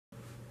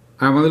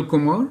I'm Anil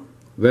Kumar.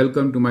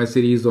 Welcome to my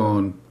series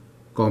on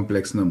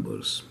complex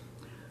numbers.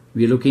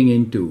 We're looking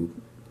into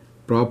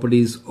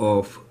properties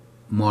of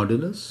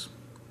modulus.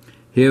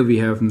 Here we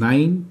have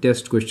 9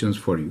 test questions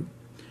for you.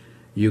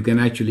 You can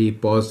actually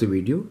pause the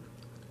video,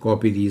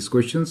 copy these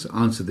questions,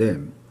 answer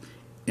them,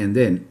 and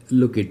then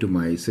look into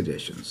my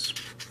suggestions.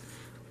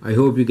 I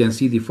hope you can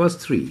see the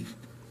first 3.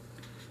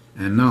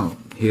 And now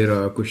here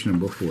are question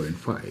number 4 and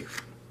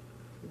 5.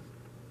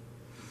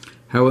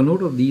 Have a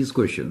note of these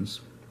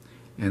questions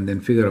and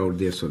then figure out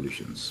their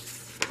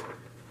solutions.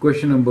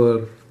 Question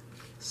number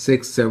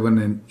 6, 7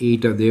 and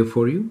 8 are there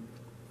for you.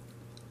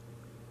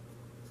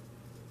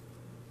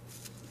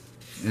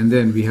 And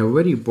then we have a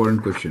very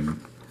important question,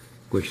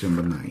 question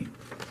number 9.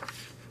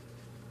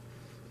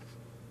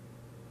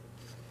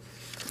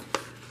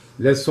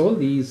 Let's solve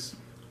these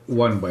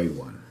one by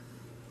one.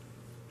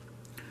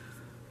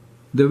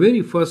 The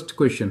very first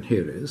question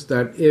here is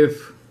that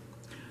if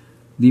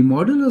the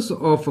modulus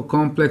of a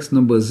complex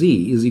number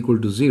z is equal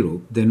to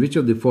 0, then which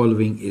of the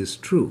following is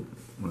true,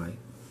 right?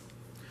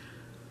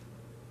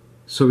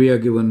 So we are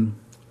given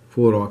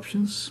 4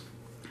 options.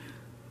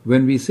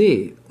 When we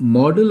say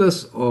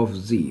modulus of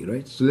z,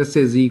 right? So let's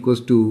say z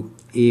equals to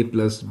a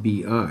plus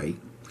bi.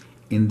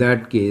 In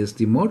that case,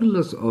 the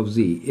modulus of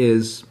z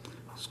is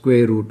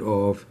square root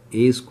of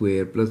a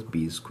square plus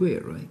b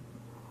square, right?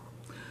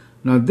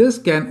 Now this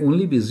can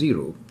only be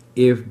 0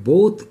 if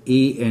both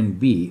a and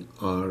b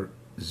are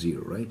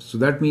 0, right? So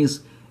that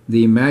means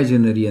the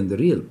imaginary and the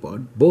real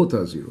part both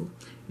are 0,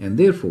 and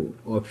therefore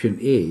option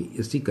A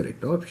is the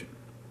correct option,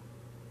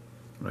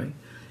 right?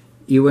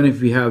 Even if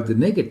we have the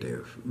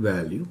negative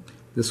value,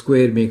 the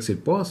square makes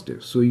it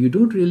positive, so you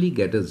don't really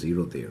get a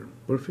 0 there.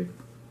 Perfect.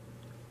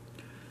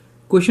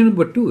 Question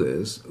number 2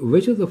 is,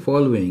 which of the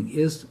following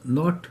is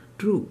not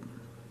true?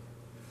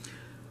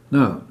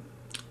 Now,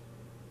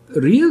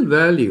 real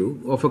value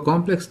of a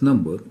complex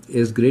number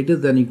is greater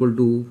than or equal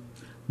to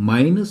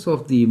minus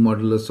of the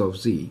modulus of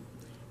z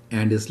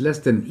and is less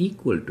than or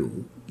equal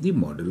to the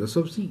modulus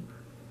of z.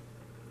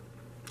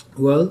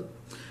 Well,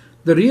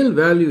 the real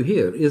value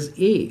here is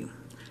a.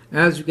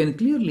 As you can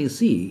clearly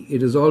see,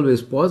 it is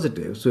always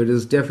positive, so it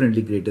is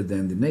definitely greater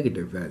than the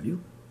negative value.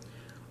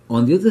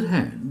 On the other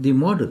hand, the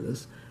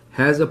modulus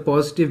has a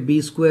positive b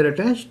square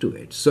attached to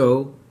it,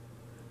 so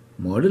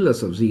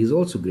modulus of z is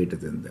also greater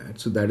than that,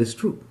 so that is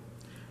true.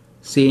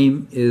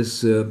 Same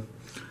is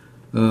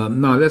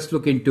now let's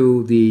look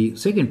into the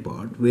second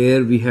part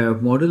where we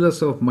have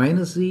modulus of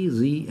minus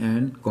z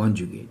and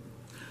conjugate.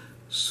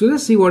 So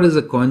let's see what is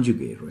a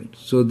conjugate, right?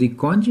 So the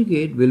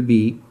conjugate will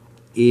be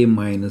a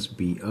minus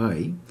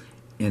bi,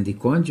 and the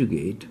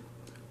conjugate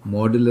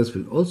modulus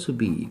will also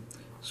be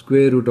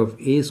square root of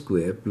a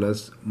square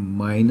plus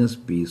minus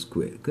b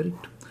square,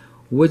 correct?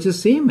 Which is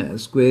same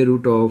as square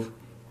root of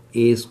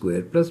a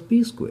square plus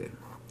b square.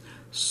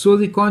 So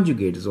the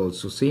conjugate is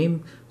also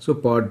same, so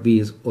part B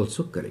is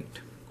also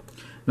correct.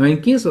 Now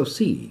in case of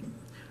C,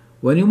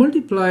 when you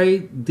multiply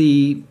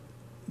the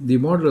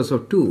modulus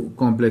of 2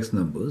 complex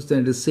numbers, then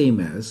it is same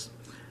as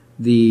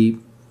the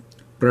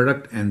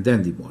product and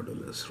then the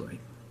modulus, right?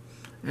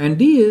 And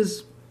D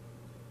is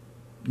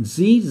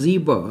z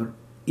bar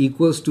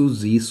equals to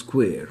z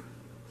square.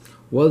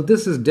 Well,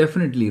 this is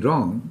definitely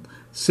wrong,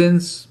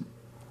 since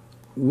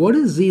what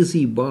is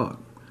z bar?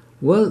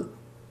 Well,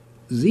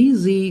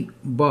 z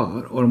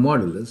bar or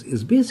modulus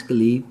is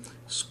basically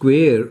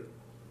square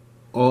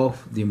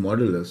of the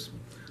modulus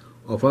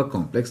of a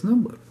complex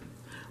number.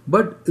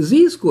 But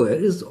z square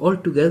is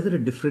altogether a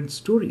different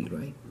story,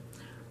 right?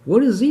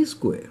 What is z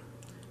square?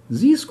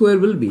 Z square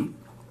will be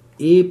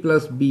a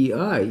plus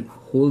bi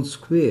whole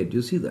squared,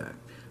 you see that?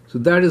 So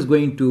that is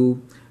going to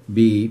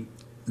be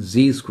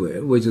z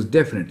square, which is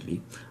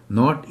definitely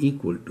not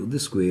equal to the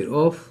square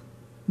of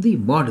the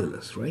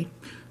modulus, right?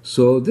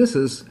 So this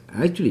is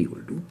actually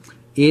equal to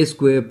a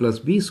square plus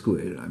b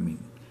square. I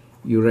mean,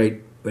 you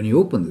write, when you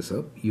open this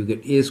up, you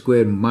get a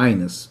square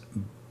minus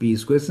b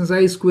square, since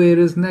I square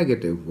is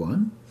negative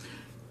 1,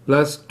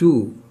 plus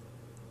 2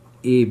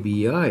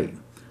 abi.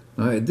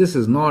 Now this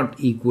is not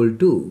equal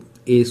to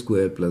a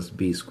square plus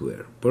b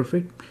square.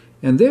 Perfect.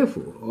 And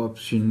therefore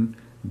option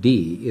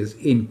D is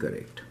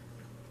incorrect.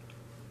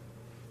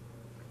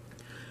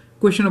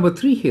 Question number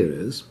 3 here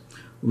is,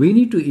 we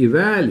need to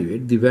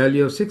evaluate the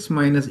value of 6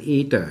 minus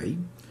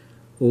 8i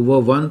over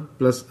 1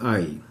 plus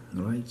I,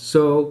 right?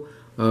 So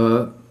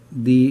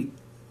the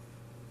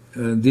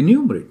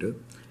numerator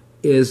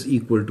is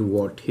equal to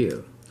what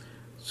here?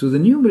 So the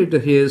numerator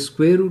here is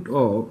square root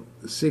of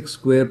 6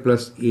 square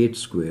plus 8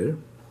 square,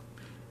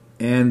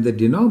 and the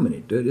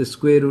denominator is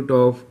square root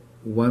of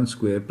 1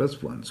 square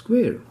plus 1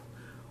 square,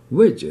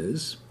 which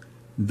is,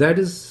 that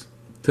is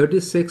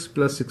 36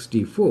 plus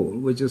 64,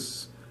 which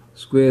is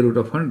square root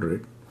of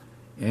 100,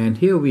 and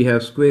here we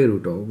have square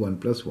root of 1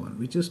 plus 1,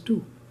 which is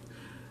 2.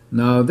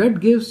 Now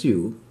that gives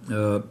you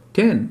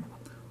 10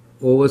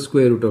 over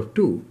square root of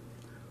 2.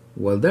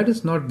 Well, that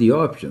is not the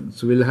option,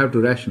 so we'll have to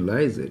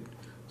rationalize it.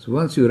 So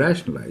once you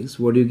rationalize,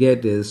 what you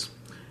get is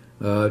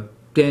 10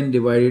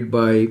 divided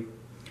by,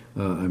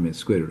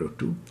 square root of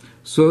 2.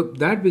 So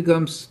that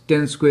becomes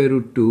 10 square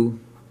root 2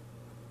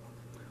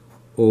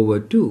 over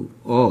 2,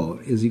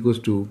 or is equals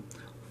to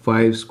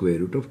 5 square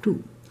root of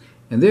 2.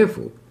 And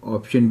therefore,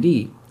 option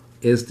D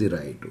is the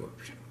right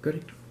option,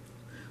 correct?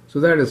 So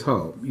that is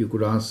how you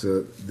could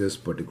answer this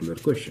particular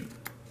question.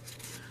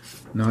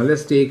 Now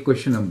let's take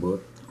question number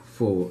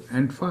 4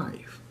 and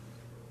 5.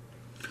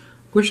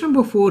 Question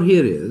number 4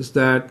 here is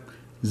that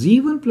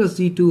z1 plus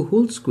z2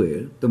 whole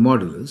square, the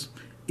modulus,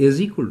 is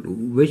equal to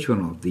which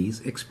one of these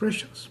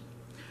expressions?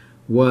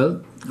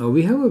 Well,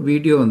 we have a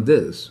video on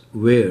this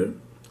where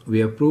we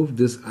have proved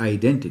this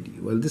identity.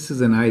 Well, this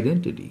is an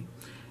identity,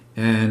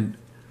 and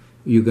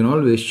you can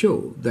always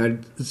show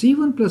that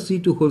z1 plus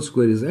z2 whole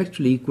square is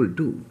actually equal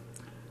to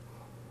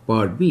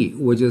part B,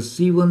 which is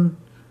z1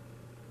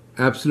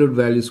 absolute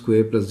value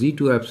square plus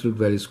z2 absolute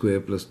value square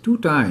plus 2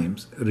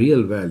 times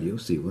real value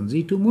c1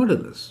 z2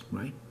 modulus,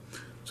 right?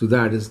 So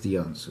that is the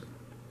answer.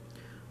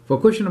 For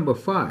question number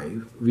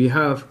 5, we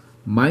have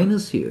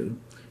minus here,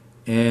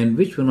 and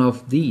which one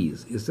of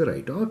these is the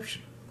right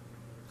option?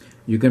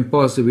 You can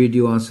pause the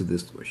video, answer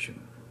this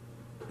question.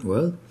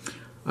 Well,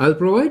 I'll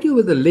provide you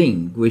with a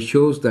link which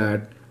shows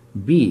that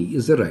B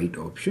is the right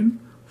option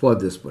for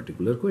this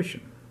particular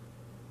question.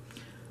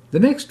 The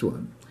next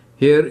one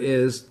here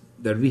is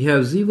that we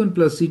have z1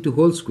 plus z2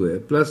 whole square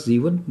plus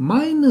z1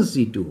 minus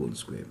z2 whole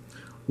square.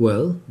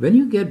 Well, when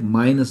you get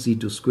minus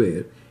z2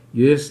 square,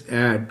 you just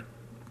add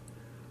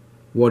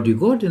what you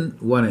got in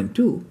 1 and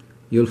 2.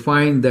 You'll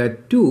find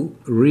that 2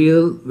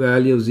 real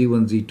value of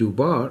z1 z2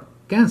 bar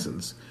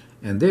cancels,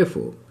 and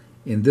therefore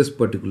in this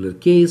particular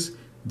case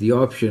the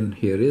option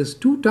here is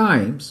 2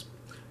 times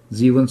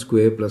z1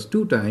 square plus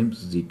 2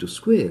 times z2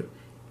 square,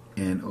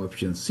 and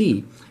option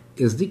C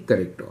is the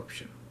correct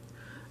option.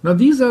 Now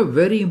these are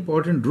very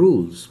important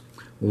rules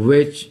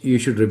which you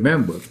should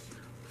remember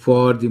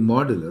for the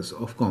modulus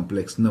of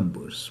complex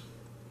numbers.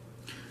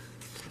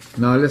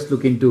 Now let's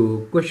look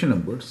into question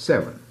number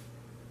 7.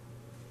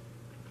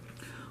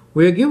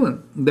 We are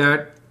given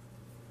that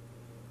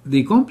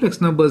the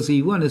complex number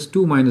z1 is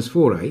 2 minus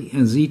 4i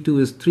and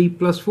z2 is 3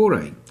 plus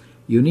 4i.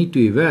 You need to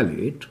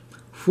evaluate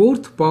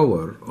fourth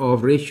power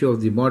of ratio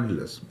of the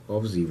modulus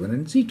of z1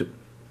 and z2.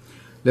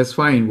 Let's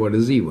find what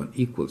is z1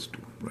 equals to,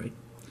 right?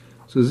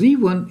 So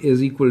z1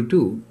 is equal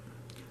to,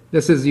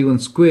 let's say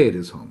z1 square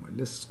is how much?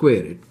 Let's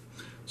square it.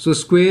 So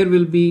square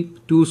will be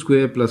 2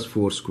 square plus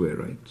 4 square,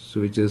 right?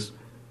 So which is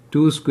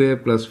 2 square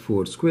plus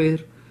 4 square,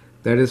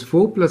 that is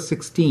 4 plus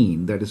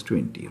 16, that is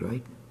 20,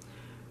 right?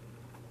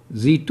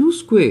 z2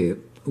 square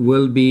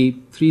will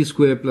be 3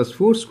 square plus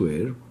 4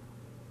 square,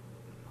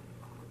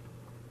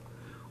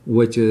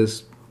 which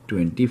is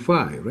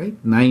 25,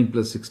 right? 9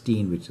 plus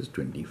 16, which is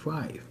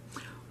 25.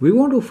 We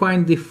want to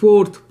find the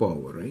fourth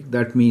power, right?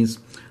 That means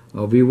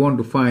we want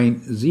to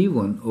find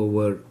z1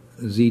 over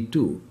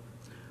z2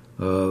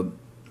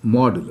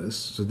 modulus.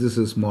 So this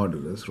is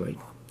modulus, right?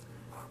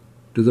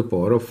 To the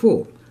power of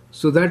 4.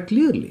 So that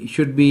clearly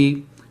should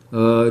be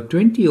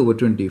 20 over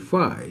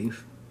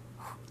 25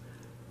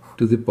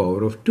 to the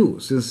power of 2,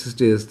 since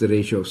it is the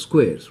ratio of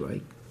squares,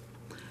 right?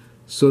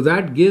 So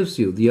that gives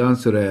you the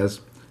answer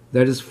as,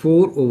 that is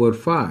 4 over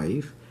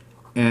 5,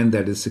 and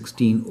that is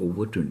 16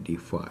 over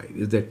 25.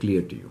 Is that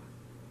clear to you?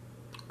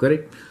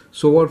 Correct?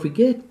 So what we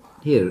get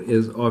here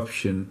is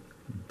option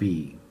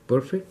B.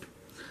 Perfect.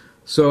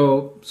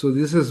 So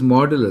this is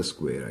modulus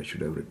square, I should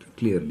have written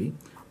clearly.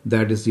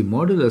 That is the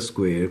modulus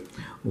square,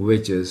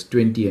 which is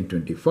 20 and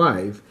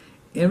 25.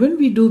 And when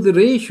we do the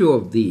ratio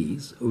of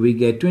these, we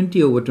get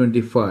 20 over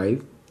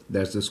 25,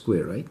 that's the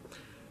square, right?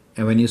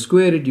 And when you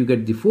square it, you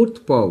get the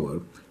fourth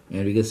power,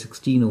 and we get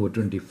 16 over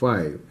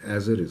 25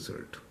 as a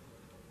result.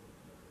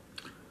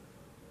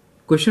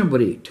 Question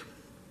number 8.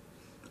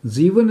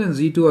 z1 and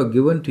z2 are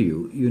given to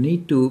you. You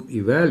need to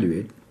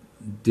evaluate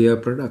their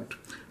product.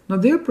 Now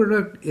their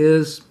product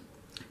is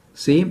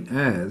same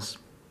as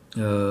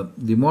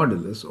the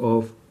modulus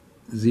of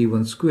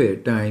z1 square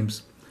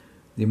times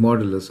the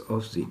modulus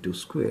of z2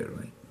 square,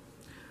 right?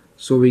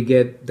 So we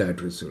get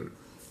that result.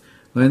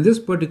 Now in this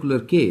particular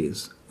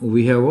case,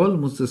 we have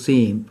almost the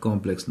same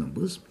complex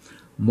numbers.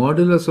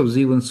 Modulus of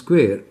z1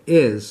 square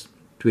is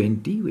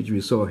 20, which we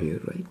saw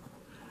here, right?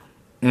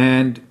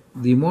 And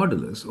the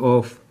modulus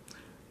of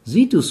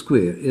z2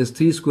 square is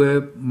 3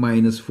 square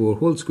minus 4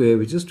 whole square,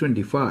 which is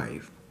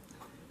 25,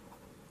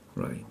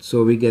 right?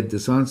 So we get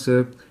this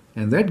answer,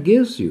 and that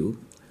gives you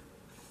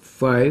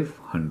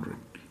 500,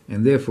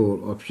 and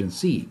therefore option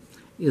C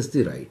is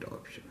the right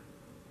option.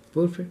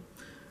 Perfect.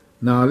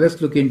 Now let's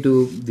look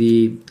into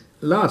the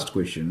last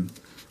question,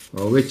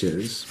 which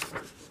is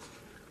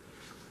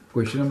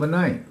question number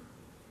 9.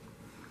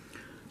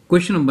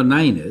 Question number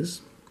 9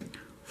 is,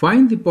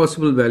 find the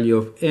possible value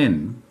of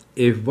n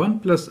if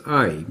 1 plus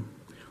I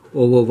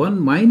over 1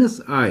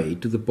 minus I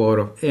to the power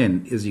of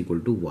n is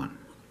equal to 1.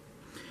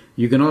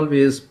 You can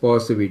always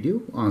pause the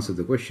video, answer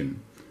the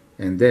question,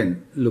 and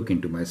then look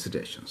into my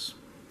suggestions.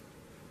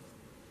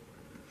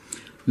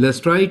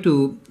 Let's try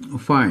to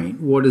find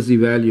what is the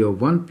value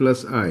of 1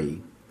 plus I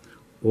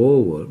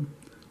over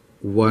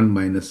 1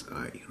 minus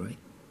I, right?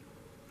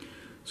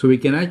 So we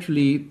can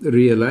actually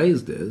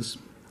realize this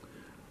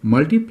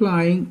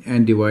multiplying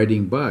and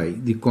dividing by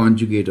the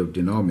conjugate of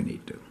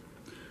denominator.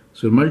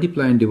 So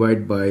multiply and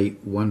divide by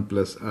 1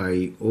 plus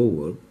I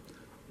over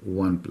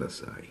 1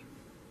 plus I.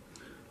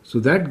 So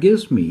that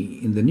gives me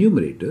in the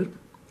numerator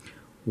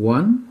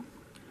 1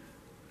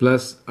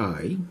 plus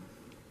I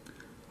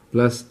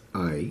plus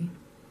I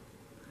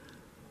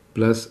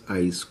plus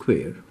I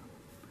square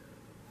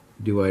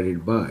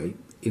divided by,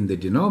 in the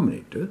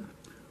denominator,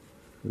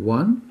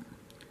 1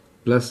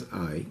 plus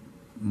I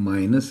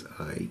minus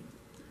I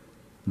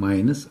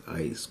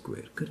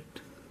square,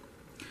 correct?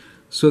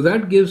 So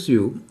that gives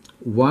you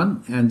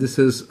 1, and this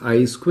is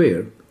I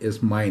square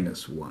is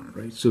minus 1,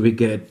 right? So we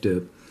get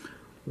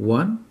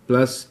 1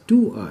 plus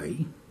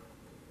 2I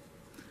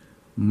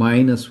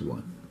minus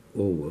 1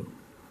 over.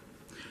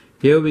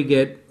 Here we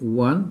get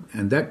 1,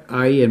 and that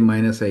I and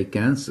minus I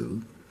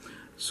cancel.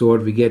 So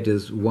what we get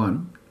is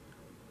 1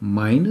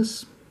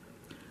 minus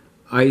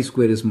I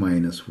square is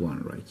minus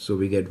 1, right? So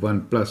we get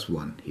 1 plus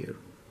 1 here.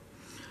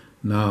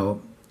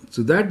 Now,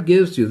 so that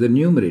gives you the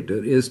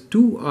numerator is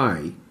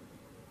 2I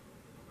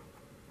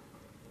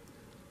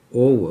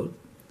over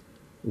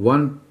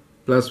 1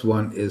 plus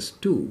 1 is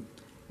 2,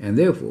 and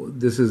therefore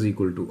this is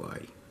equal to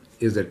I.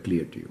 Is that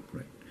clear to you,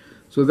 right?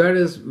 So that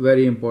is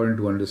very important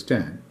to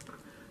understand.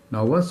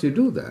 Now once you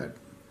do that,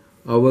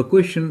 our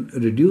question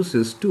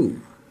reduces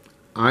to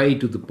I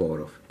to the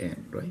power of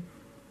n, right?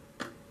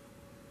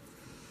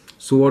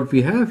 So what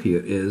we have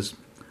here is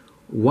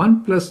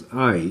 1 plus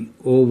I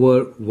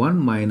over 1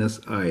 minus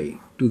I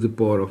to the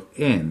power of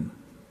n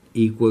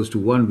equals to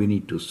 1 we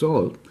need to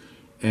solve,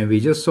 and we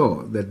just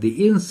saw that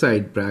the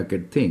inside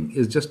bracket thing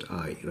is just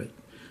I, right?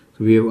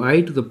 So we have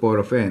I to the power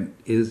of n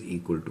is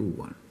equal to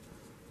 1.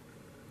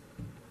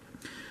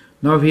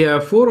 Now we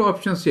have 4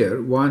 options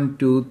here, 1,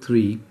 2,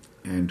 3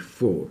 and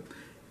 4.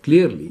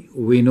 Clearly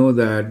we know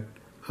that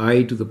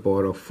I to the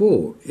power of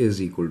 4 is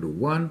equal to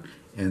 1,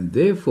 and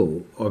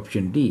therefore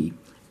option D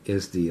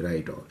is the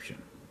right option.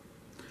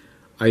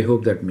 I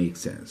hope that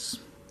makes sense.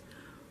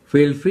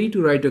 Feel free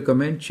to write a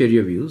comment, share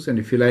your views, and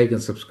if you like,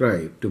 and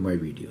subscribe to my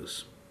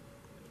videos.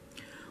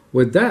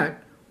 With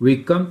that,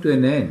 we come to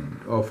an end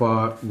of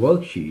our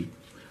worksheet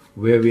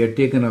where we have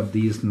taken up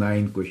these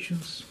 9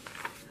 questions.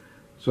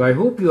 So I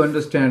hope you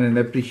understand and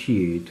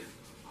appreciate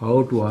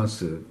how to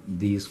answer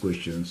these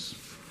questions.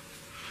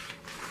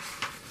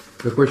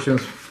 The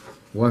questions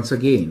once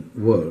again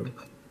were: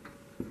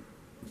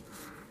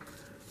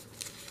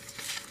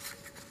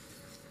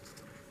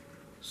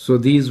 so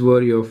these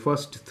were your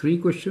first 3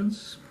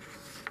 questions,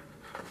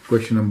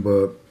 question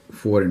number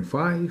 4 and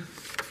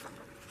 5,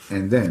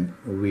 and then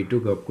we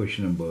took up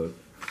question number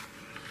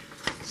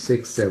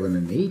 6, 7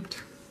 and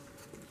 8.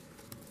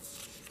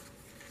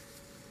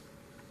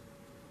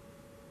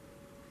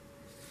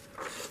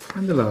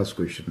 And the last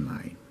question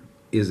 9.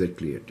 Is it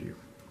clear to you?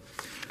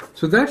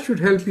 So that should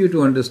help you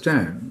to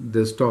understand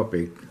this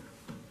topic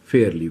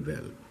fairly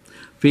well.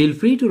 Feel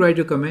free to write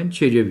a comment,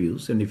 share your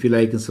views, and if you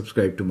like and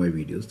subscribe to my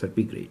videos, that'd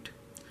be great.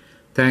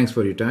 Thanks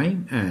for your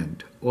time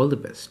and all the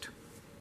best.